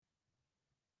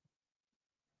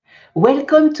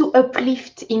Welcome to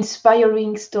Uplift,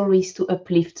 inspiring stories to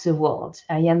uplift the world.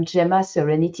 I am Gemma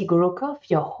Serenity Gorokov,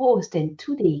 your host, and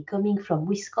today, coming from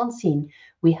Wisconsin,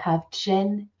 we have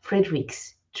Jenn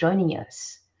Fredericks joining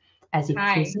us as a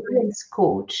Hi, resilience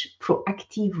coach,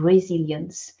 proactive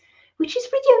resilience, which is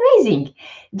pretty amazing.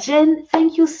 Jenn,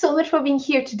 thank you so much for being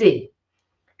here today.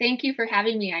 thank you for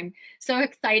having me. I'm so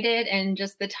excited, and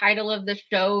just the title of the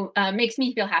show makes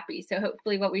me feel happy. So,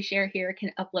 hopefully, what we share here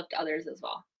can uplift others as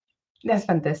well. That's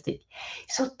fantastic.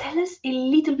 So, tell us a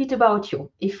little bit about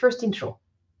you, a first intro.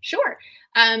 Sure.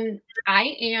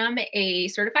 I am a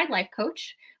certified life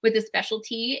coach with a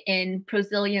specialty in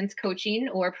resilience coaching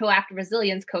or proactive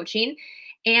resilience coaching.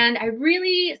 And I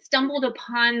really stumbled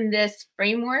upon this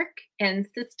framework and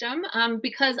system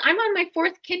because I'm on my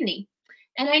fourth kidney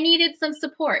and I needed some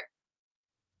support.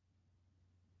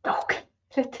 Okay,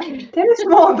 tell us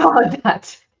more about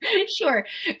that. Sure.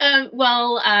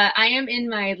 I am in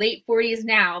my late 40s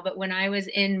now, but when I was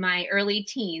in my early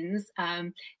teens,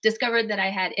 discovered that I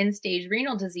had end-stage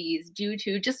renal disease due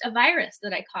to just a virus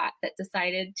that I caught that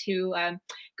decided to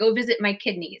go visit my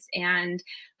kidneys. And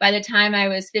by the time I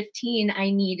was 15,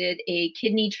 I needed a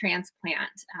kidney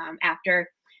transplant after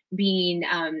being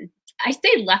I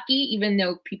say lucky, even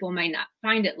though people might not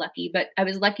find it lucky, but I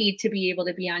was lucky to be able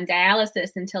to be on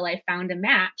dialysis until I found a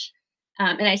match.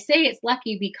 And I say it's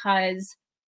lucky because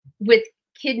with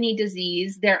kidney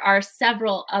disease, there are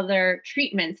several other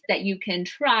treatments that you can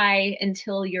try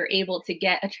until you're able to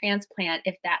get a transplant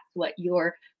if that's what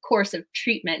your course of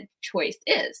treatment choice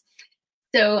is.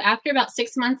 So, after about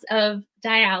 6 months of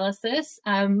dialysis,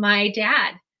 my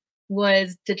dad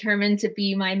was determined to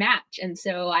be my match. And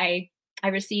so I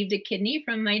received a kidney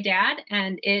from my dad,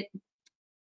 and it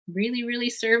really, really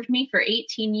served me for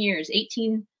 18 years,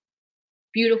 18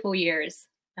 beautiful years.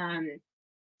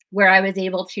 Where I was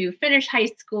able to finish high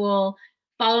school,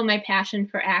 follow my passion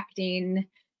for acting,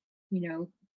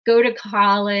 go to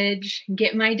college,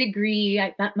 get my degree.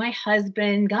 I met my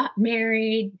husband, got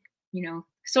married,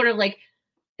 sort of like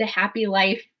the happy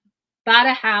life, bought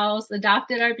a house,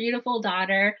 adopted our beautiful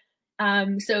daughter.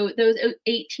 So those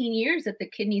 18 years that the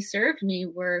kidney served me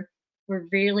were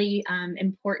really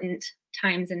important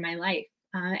times in my life.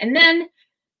 And then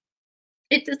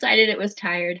it decided it was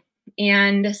tired.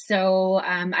 And so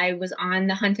I was on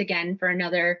the hunt again for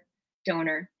another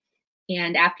donor.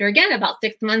 And after, again, about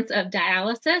 6 months of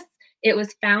dialysis, it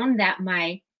was found that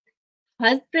my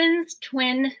husband's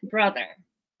twin brother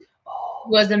Oh,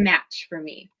 was a match for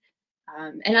me.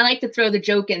 And I like to throw the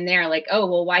joke in there, like, oh,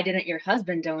 well, why didn't your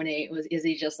husband donate? Is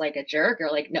he just like a jerk?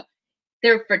 Or like, no,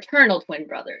 they're fraternal twin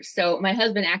brothers. So my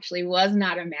husband actually was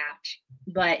not a match,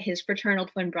 but his fraternal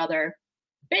twin brother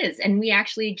is. And we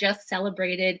actually just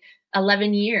celebrated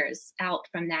 11 years out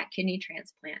from that kidney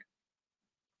transplant.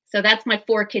 So that's my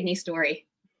 4 kidney story.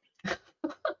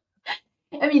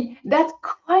 I mean, that's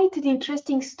quite an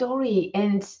interesting story.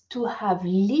 And to have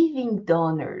living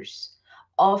donors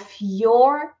of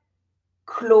your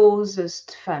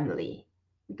closest family,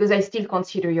 because I still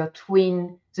consider your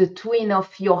twin, the twin of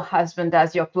your husband,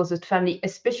 as your closest family,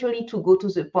 especially to go to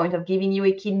the point of giving you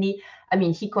a kidney. I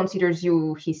mean, he considers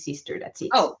you his sister. That's it.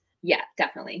 Oh, yeah,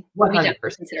 definitely. We definitely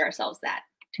 100%. consider ourselves that,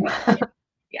 to be honest.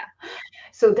 Yeah.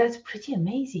 So that's pretty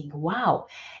amazing. Wow.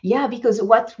 Yeah, because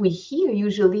what we hear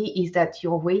usually is that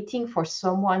you're waiting for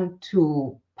someone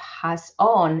to pass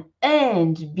on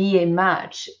and be a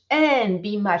match and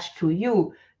be matched to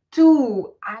you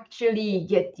to actually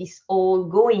get this all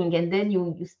going. And then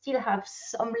you still have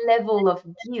some level of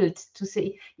guilt to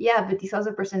say, yeah, but this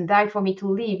other person died for me to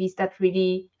live. Is that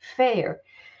really fair?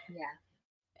 Yeah.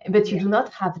 But you Yeah. do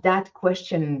not have that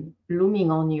question looming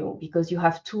on you because you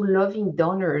have two loving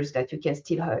donors that you can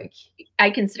still hug. I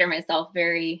consider myself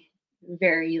very,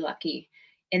 very lucky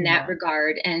in that Yeah.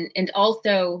 regard. And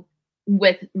also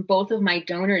with both of my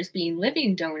donors being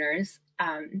living donors,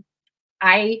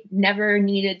 I never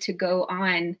needed to go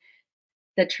on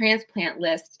the transplant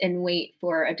list and wait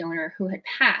for a donor who had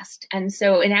passed. And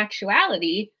so, in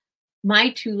actuality,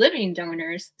 my 2 living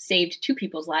donors saved 2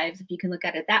 people's lives, if you can look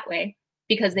at it that way,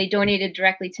 because they donated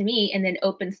directly to me and then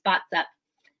opened spots up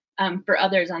for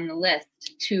others on the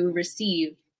list to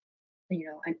receive,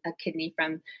 a kidney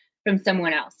from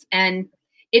someone else. And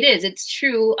it's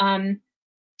true.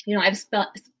 I've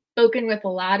spoken with a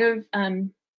lot of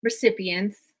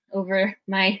recipients over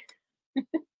my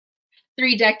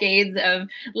 3 decades of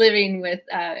living with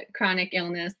chronic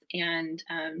illness and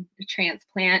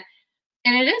transplant.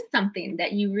 And it is something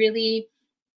that you really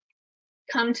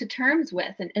come to terms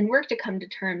with and work to come to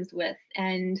terms with.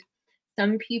 And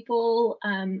some people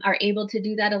are able to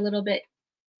do that a little bit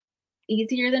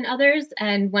easier than others.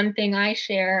 And one thing I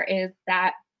share is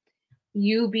that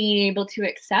you being able to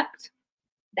accept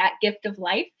that gift of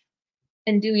life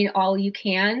and doing all you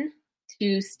can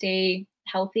to stay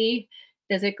healthy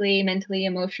physically, mentally,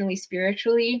 emotionally,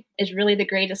 spiritually is really the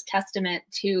greatest testament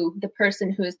to the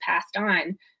person who has passed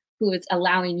on, who is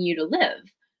allowing you to live.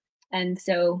 And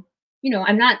so,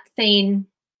 I'm not saying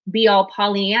be all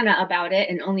Pollyanna about it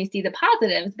and only see the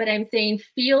positives, but I'm saying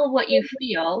feel what you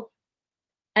feel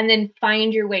and then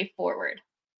find your way forward.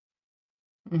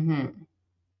 Mhm.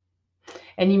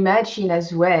 And imagine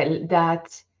as well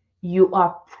that you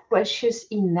are precious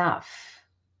enough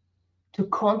to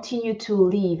continue to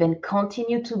live and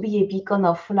continue to be a beacon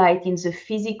of light in the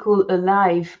physical,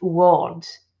 alive world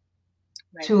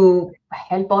Right. to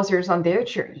help others on their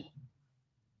journey.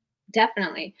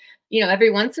 Definitely. Every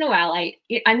once in a while,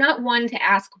 I'm not one to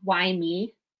ask why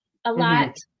me a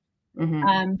lot. Mhm.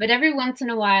 Mhm. But every once in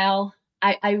a while,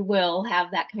 I will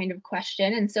have that kind of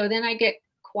question. And so then I get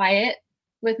quiet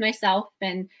with myself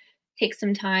and take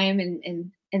some time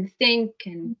and think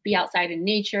and be outside in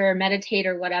nature, meditate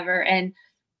or whatever. And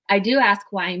I do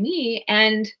ask why me,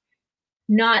 and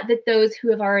not that those who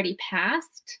have already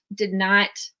passed did not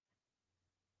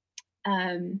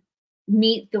um,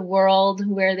 meet the world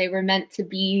where they were meant to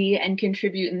be and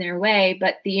contribute in their way.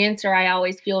 But the answer I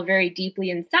always feel very deeply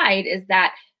inside is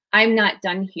that I'm not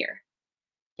done here.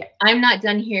 Yeah. I'm not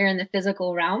done here in the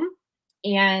physical realm.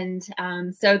 And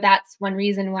so that's one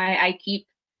reason why I keep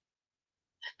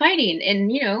fighting.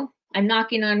 And, I'm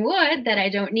knocking on wood that I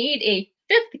don't need a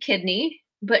fifth kidney,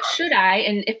 but should I,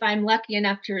 and if I'm lucky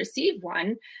enough to receive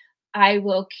one, I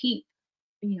will keep,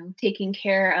 taking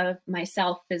care of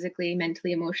myself physically,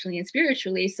 mentally, emotionally, and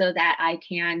spiritually so that I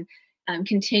can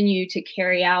continue to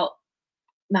carry out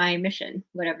my mission,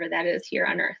 whatever that is here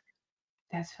on earth.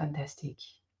 That's fantastic.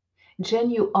 Jenn,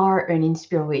 you are an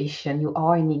inspiration. You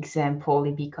are an example,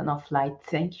 a beacon of light.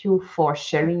 Thank you for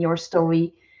sharing your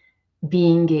story,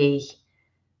 being a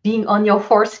being on your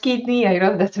fourth kidney. I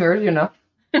love that word,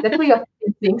 that way of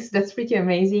seeing things. That's pretty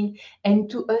amazing. And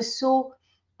to also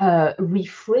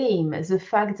reframe the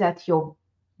fact that your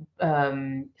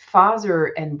father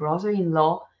and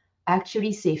brother-in-law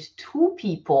actually saved two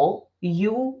people,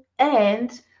 you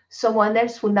and someone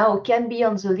else who now can be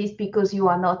on the list because you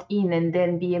are not in, and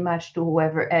then be a match to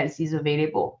whoever else is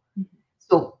available. Mm-hmm.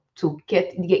 So to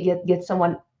get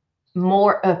someone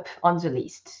more up on the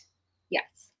list.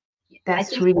 Yes.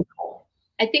 That's really cool.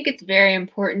 I think it's very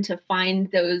important to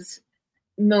find those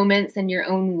moments in your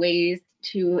own ways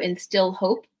to instill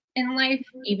hope in life,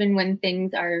 even when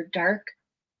things are dark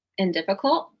and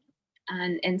difficult.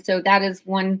 And so that is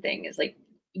one thing, is like,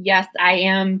 yes, I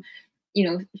am,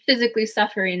 physically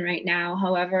suffering right now.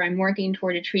 However, I'm working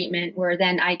toward a treatment where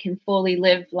then I can fully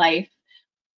live life.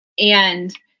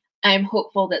 And I'm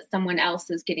hopeful that someone else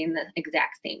is getting the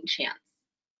exact same chance.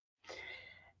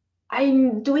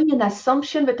 I'm doing an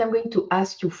assumption, but I'm going to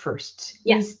ask you first.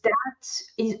 Yes.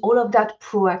 Is all of that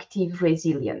proactive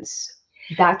resilience,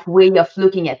 that way of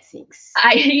looking at things?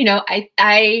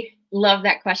 I love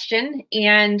that question.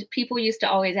 And people used to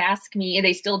always ask me, and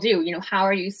they still do, how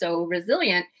are you so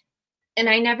resilient? And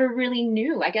I never really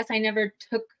knew. I guess I never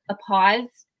took a pause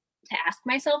to ask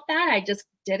myself that. I just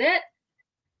did it.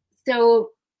 So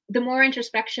the more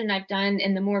introspection I've done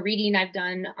and the more reading I've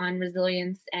done on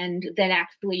resilience, and then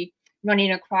actually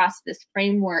running across this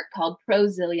framework called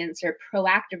prosilience or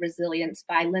proactive resilience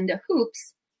by Linda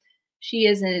Hoops. She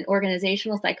is an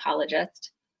organizational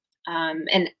psychologist.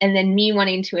 And then me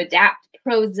wanting to adapt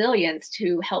prosilience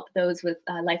to help those with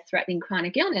life-threatening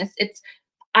chronic illness.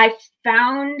 I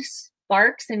found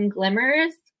sparks and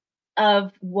glimmers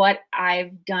of what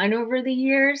I've done over the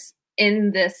years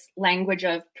in this language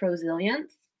of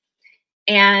prosilience.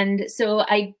 And so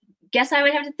I guess I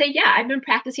would have to say, yeah, I've been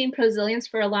practicing prosilience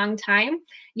for a long time,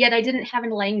 yet I didn't have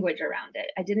a language around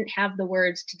it. I didn't have the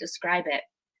words to describe it.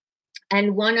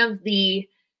 And one of the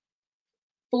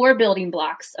 4 building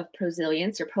blocks of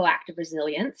prosilience or proactive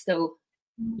resilience, so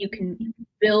you can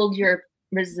build your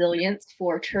resilience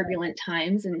for turbulent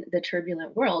times in the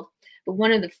turbulent world. But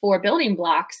one of the 4 building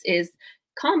blocks is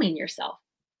calming yourself.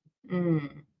 Mm.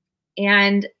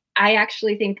 And I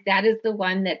actually think that is the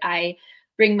one that I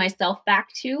bring myself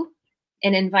back to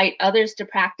and invite others to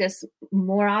practice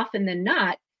more often than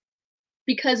not.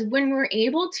 Because when we're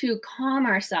able to calm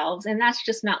ourselves, and that's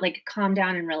just not like calm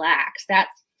down and relax,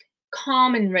 that's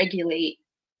calm and regulate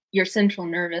your central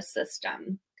nervous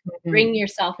system. Mm-hmm. Bring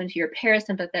yourself into your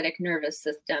parasympathetic nervous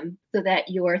system so that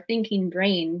your thinking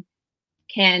brain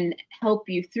can help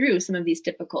you through some of these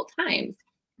difficult times.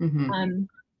 Mm-hmm.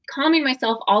 Calming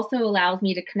myself also allows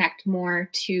me to connect more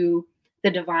to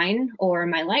the divine or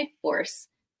my life force.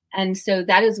 And so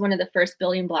that is one of the first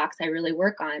building blocks I really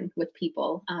work on with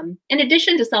people, in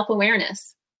addition to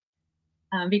self-awareness,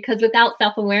 because without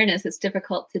self-awareness, it's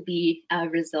difficult to be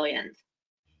resilient.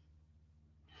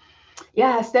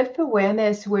 Yeah,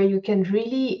 self-awareness where you can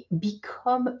really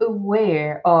become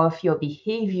aware of your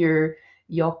behavior,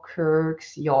 your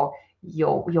quirks, your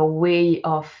way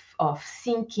of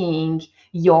thinking,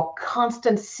 your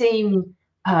constant same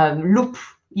loop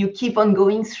you keep on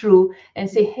going through and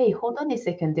say, hey, hold on a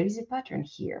second, there is a pattern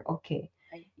here. Okay.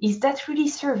 Right. Is that really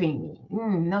serving me?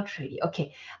 Not really.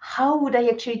 Okay. How would I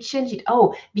actually change it?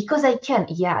 Oh, because I can.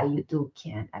 Yeah, you do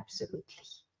can. Absolutely.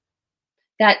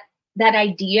 That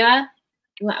idea,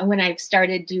 when I've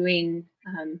started doing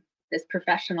this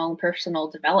professional and personal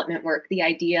development work, the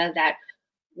idea that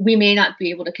we may not be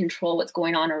able to control what's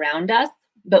going on around us,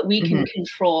 but we can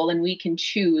control and we can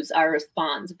choose our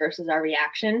response versus our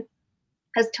reaction,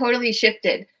 has totally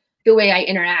shifted the way I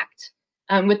interact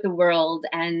with the world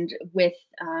and with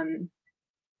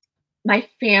my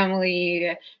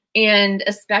family. And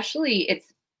especially, it's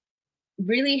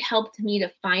really helped me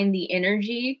to find the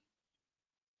energy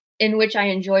in which I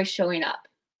enjoy showing up.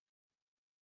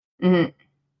 hmm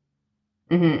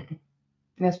hmm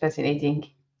That's fascinating.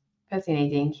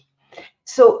 Fascinating.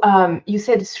 So you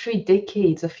said 3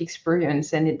 decades of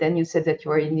experience, and then you said that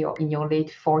you are in your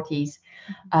late 40s.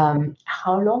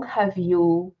 How long have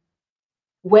you?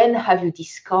 When have you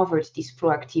discovered this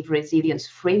proactive resilience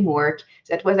framework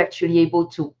that was actually able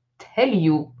to tell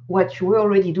you what you were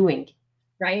already doing?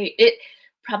 Right. It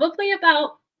probably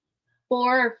about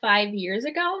 4 or 5 years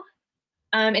ago.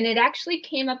 And it actually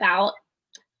came about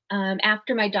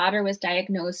after my daughter was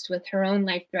diagnosed with her own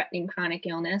life threatening chronic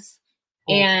illness.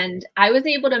 Oh. And I was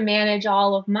able to manage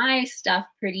all of my stuff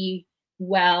pretty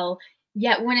well.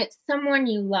 Yet, when it's someone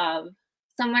you love,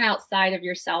 someone outside of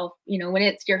yourself, when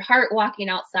it's your heart walking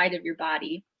outside of your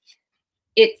body,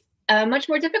 it's much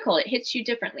more difficult. It hits you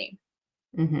differently.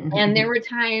 And there Mhm, were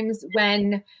times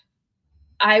when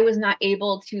I was not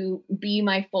able to be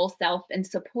my full self and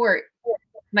support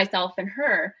myself and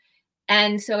her.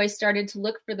 And so I started to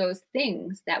look for those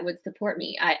things that would support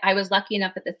me. I was lucky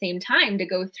enough at the same time to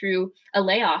go through a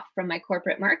layoff from my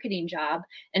corporate marketing job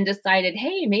and decided,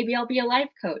 hey, maybe I'll be a life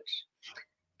coach.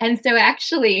 And so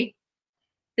actually,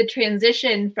 the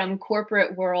transition from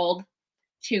corporate world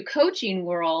to coaching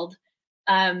world,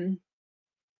 um,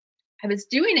 I was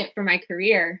doing it for my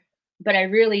career, but I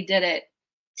really did it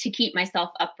to keep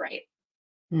myself upright.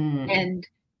 mhm, And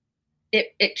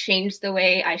it changed the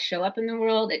way I show up in the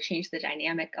world. It changed the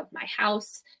dynamic of my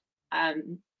house.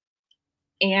 Um,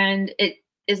 and it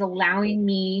is allowing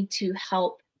me to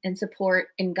help and support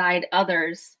and guide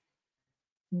others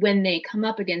when they come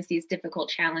up against these difficult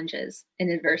challenges and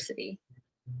adversity.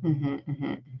 mhm,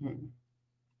 mhm, mhm.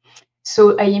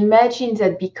 So I imagine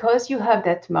that because you have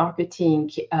that marketing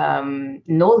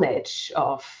knowledge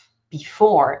of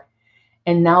before,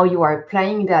 and now you are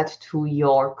applying that to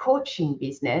your coaching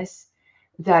business,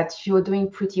 that you're doing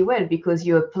pretty well because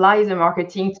you apply the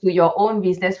marketing to your own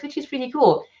business, which is pretty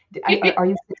cool. Are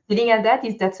you succeeding at that?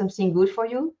 Is that something good for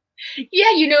you?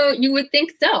 Yeah, you would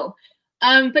think so.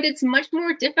 But it's much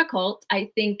more difficult,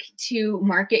 I think, to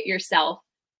market yourself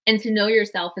and to know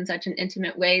yourself in such an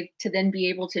intimate way to then be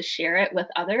able to share it with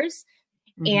others.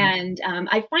 Mhm, And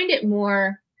I find it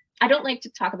more, I don't like to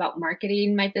talk about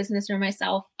marketing my business or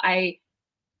myself. I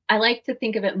like to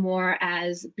think of it more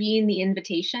as being the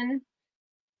invitation.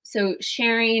 So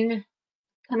sharing,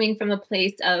 coming from a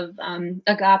place of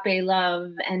agape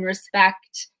love and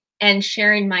respect, and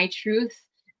sharing my truth,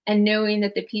 and knowing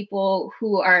that the people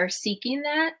who are seeking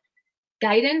that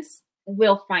guidance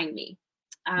will find me.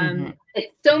 mhm,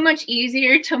 It's so much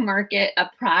easier to market a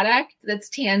product that's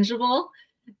tangible,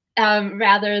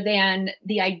 rather than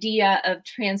the idea of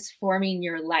transforming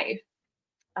your life.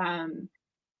 Um,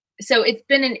 so it's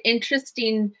been an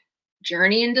interesting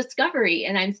journey and discovery,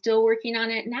 and I'm still working on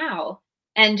it now,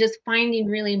 and just finding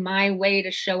really my way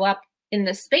to show up in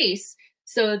the space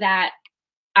so that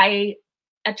I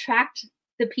attract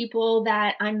the people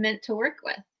that I'm meant to work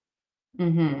with.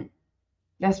 mhm.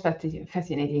 That's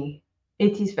fascinating.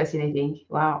 It is fascinating.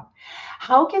 Wow.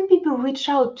 How can people reach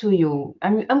out to you?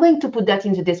 I'm going to put that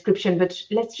in the description, but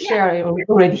let's Yeah, share it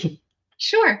already.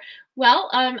 sure. Well,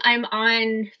 I'm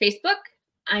on Facebook,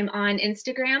 I'm on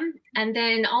Instagram, and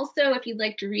then also, if you'd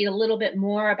like to read a little bit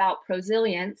more about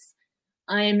prosilience,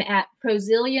 I'm at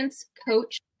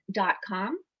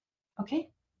prosiliencecoach.com. Okay.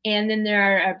 And then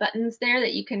there are buttons there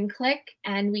that you can click,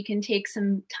 and we can take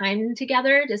some time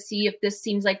together to see if this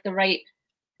seems like the right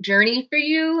journey for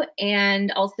you,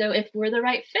 and also if we're the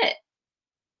right fit.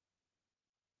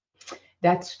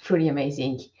 That's pretty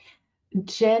amazing.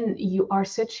 Jenn, you are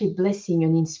such a blessing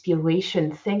and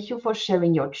inspiration. Thank you for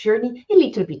sharing your journey, a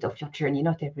little bit of your journey,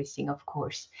 not everything, of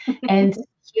course. And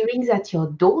hearing that your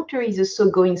daughter is also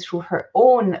going through her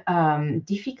own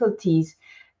difficulties,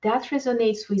 that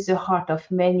resonates with the heart of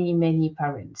many, many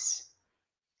parents.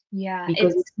 Yeah,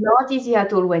 Because it's it's not easy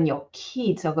at all when your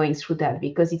kids are going through that,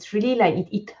 because it's really like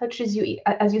it touches you,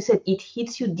 as you said, it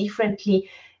hits you differently,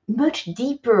 much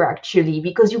deeper actually,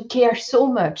 because you care so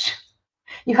much.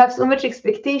 You have so much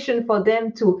expectation for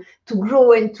them to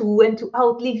grow and to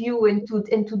outlive you and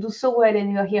to do so well,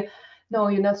 and you're here, no,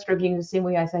 you're not struggling the same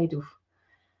way as I do.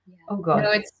 yeah. Oh No,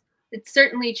 God. it's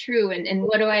certainly true. And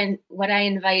what I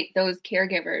invite those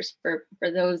caregivers for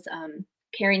those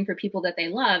caring for people that they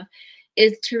love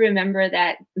is to remember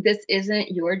that this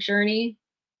isn't your journey,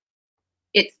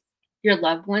 it's your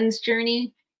loved one's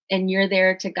journey, and you're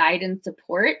there to guide and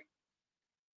support.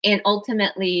 And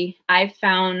ultimately, I've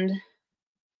found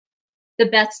the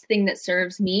best thing that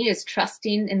serves me is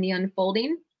trusting in the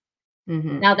unfolding.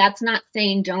 Hmm. Now, that's not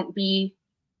saying don't be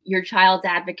your child's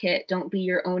advocate, don't be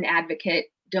your own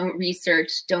advocate, don't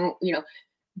research, don't,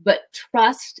 but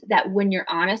trust that when you're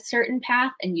on a certain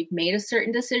path and you've made a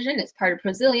certain decision, it's part of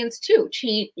resilience too.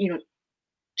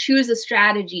 Choose a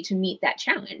strategy to meet that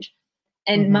challenge.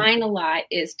 And Hmm. mine a lot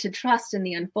is to trust in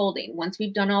the unfolding. Once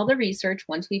we've done all the research,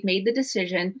 once we've made the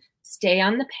decision, stay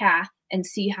on the path and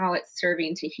see how it's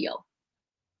serving to heal.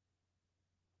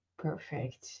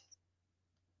 Perfect.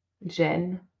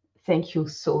 Jenn, thank you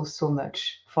so, so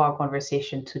much for our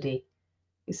conversation today.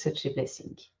 It's such a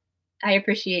blessing. I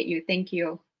appreciate you. Thank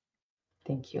you.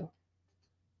 Thank you.